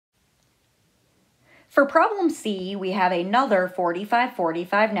For problem C, we have another 45,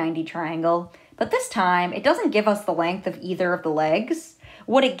 45, 90 triangle, but this time it doesn't give us the length of either of the legs.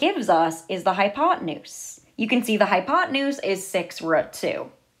 What it gives us is the hypotenuse. You can see the hypotenuse is 6 root 2.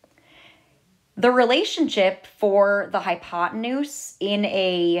 The relationship for the hypotenuse in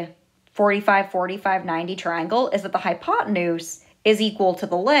a 45, 45, 90 triangle is that the hypotenuse is equal to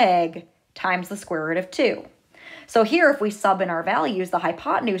the leg times the square root of 2. So here, if we sub in our values, the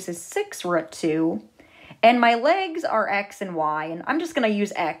hypotenuse is 6 root 2, and my legs are x and y, and I'm just going to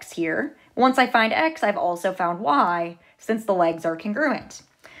use x here. Once I find x, I've also found y, since the legs are congruent.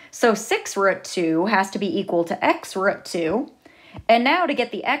 So 6 root 2 has to be equal to x root 2, and now to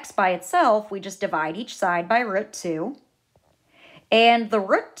get the x by itself, we just divide each side by root 2, and the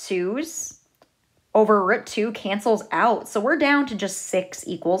root 2's over root 2 cancels out, so we're down to just 6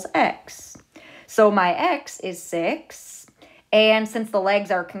 equals x. So my x is 6, and since the legs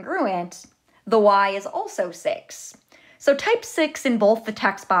are congruent, the y is also 6. So type 6 in both the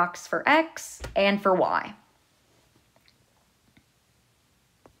text box for x and for y.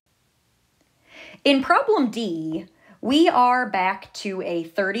 In problem D, we are back to a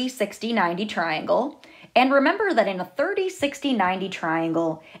 30, 60, 90 triangle. And remember that in a 30, 60, 90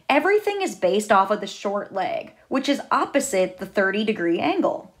 triangle, everything is based off of the short leg, which is opposite the 30-degree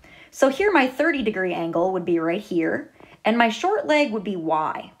angle. So here my 30-degree angle would be right here, and my short leg would be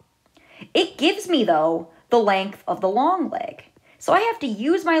y. It gives me, though, the length of the long leg. So I have to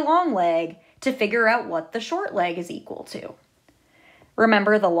use my long leg to figure out what the short leg is equal to.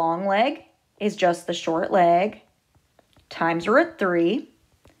 Remember, the long leg is just the short leg times root 3.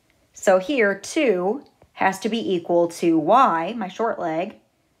 So here, 2 has to be equal to y, my short leg,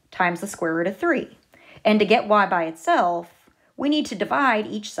 times the square root of 3. And to get y by itself, we need to divide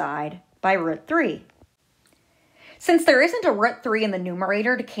each side by root 3. Since there isn't a root 3 in the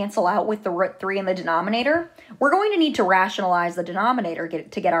numerator to cancel out with the root 3 in the denominator, we're going to need to rationalize the denominator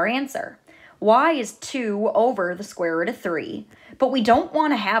to get our answer. Y is 2 over the square root of 3, but we don't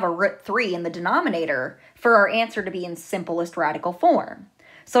want to have a root 3 in the denominator for our answer to be in simplest radical form.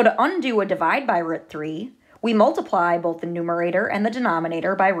 So to undo a divide by root 3, we multiply both the numerator and the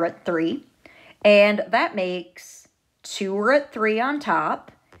denominator by root 3, and that makes 2 root 3 on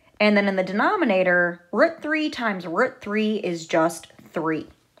top. And then in the denominator, root 3 times root 3 is just 3.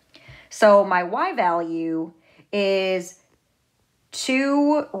 So my y value is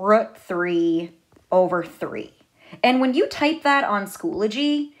 2 root 3 over 3. And when you type that on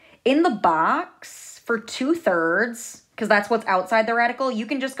Schoology, in the box for 2/3, because that's what's outside the radical, you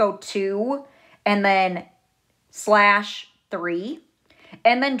can just go 2 and then /3,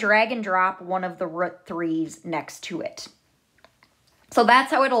 and then drag and drop one of the root 3's next to it. So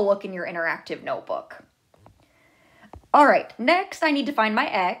that's how it'll look in your interactive notebook. All right, next I need to find my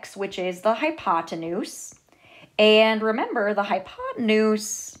x, which is the hypotenuse. And remember, the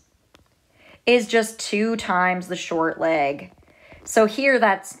hypotenuse is just 2 times the short leg. So here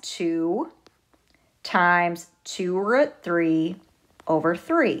that's 2 times 2 root 3 over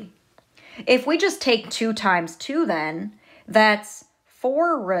 3. If we just take 2 times 2 then, that's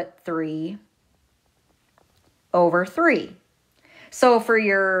 4 root 3 over 3. So for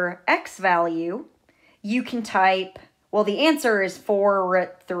your x value, you can type, well, the answer is 4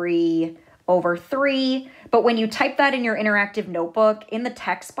 root 3 over 3, but when you type that in your interactive notebook, in the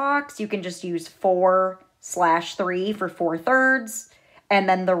text box, you can just use 4/3 for 4/3, and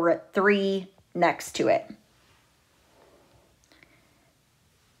then the root 3 next to it.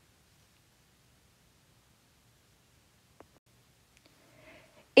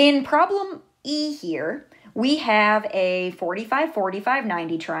 In problem E here, we have a 45, 45,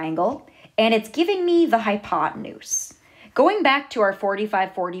 90 triangle, and it's giving me the hypotenuse. Going back to our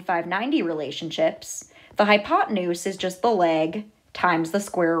 45, 45, 90 relationships, the hypotenuse is just the leg times the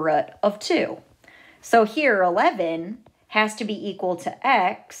square root of 2. So here, 11 has to be equal to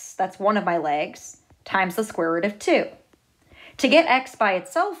x, that's one of my legs, times the square root of 2. To get x by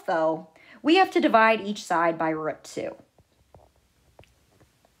itself, though, we have to divide each side by root 2.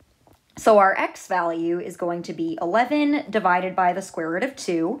 So our x value is going to be 11 divided by the square root of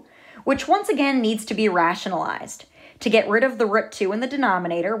 2, which once again needs to be rationalized. To get rid of the root 2 in the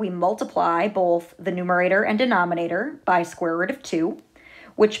denominator, we multiply both the numerator and denominator by square root of 2,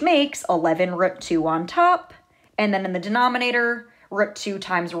 which makes 11 root 2 on top, and then in the denominator, root 2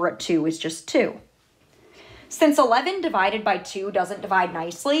 times root 2 is just 2. Since 11 divided by 2 doesn't divide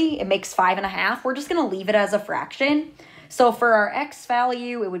nicely, it makes 5.5, we're just going to leave it as a fraction. So for our x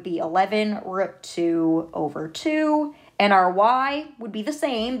value, it would be 11 root 2 over 2, and our y would be the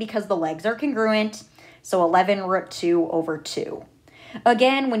same because the legs are congruent, so 11 root 2 over 2.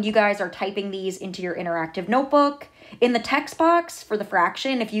 Again, when you guys are typing these into your interactive notebook, in the text box for the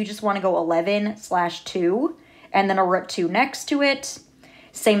fraction, if you just want to go 11/2 and then a root 2 next to it,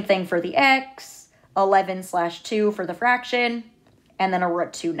 same thing for the x, 11/2 for the fraction, and then a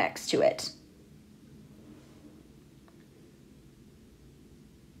root 2 next to it.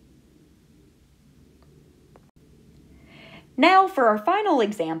 Now for our final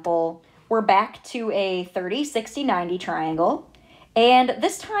example, we're back to a 30, 60, 90 triangle. And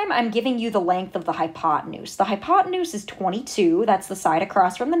this time I'm giving you the length of the hypotenuse. The hypotenuse is 22, that's the side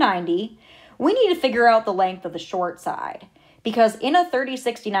across from the 90. We need to figure out the length of the short side, because in a 30,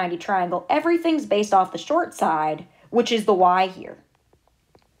 60, 90 triangle, everything's based off the short side, which is the y here.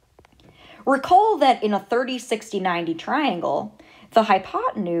 Recall that in a 30, 60, 90 triangle, the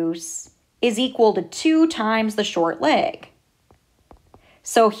hypotenuse is equal to 2 times the short leg.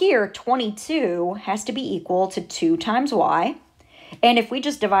 So here, 22 has to be equal to 2 times y. And if we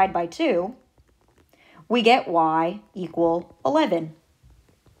just divide by 2, we get y equal 11.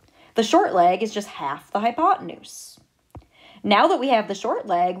 The short leg is just half the hypotenuse. Now that we have the short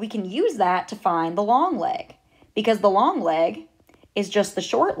leg, we can use that to find the long leg, because the long leg is just the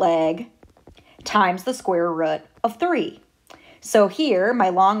short leg times the square root of 3. So here, my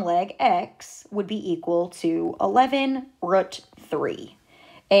long leg x would be equal to 11 root 3.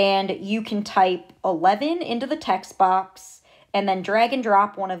 And you can type 11 into the text box and then drag and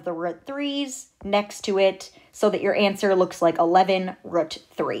drop one of the root 3's next to it so that your answer looks like 11 root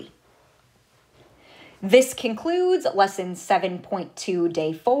 3. This concludes lesson 7.2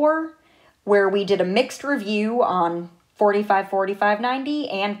 day 4, where we did a mixed review on 45, 45, 90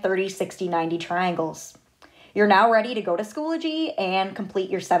 and 30, 60, 90 triangles. You're now ready to go to Schoology and complete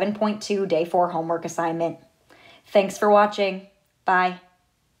your 7.2 day 4 homework assignment. Thanks for watching. Bye.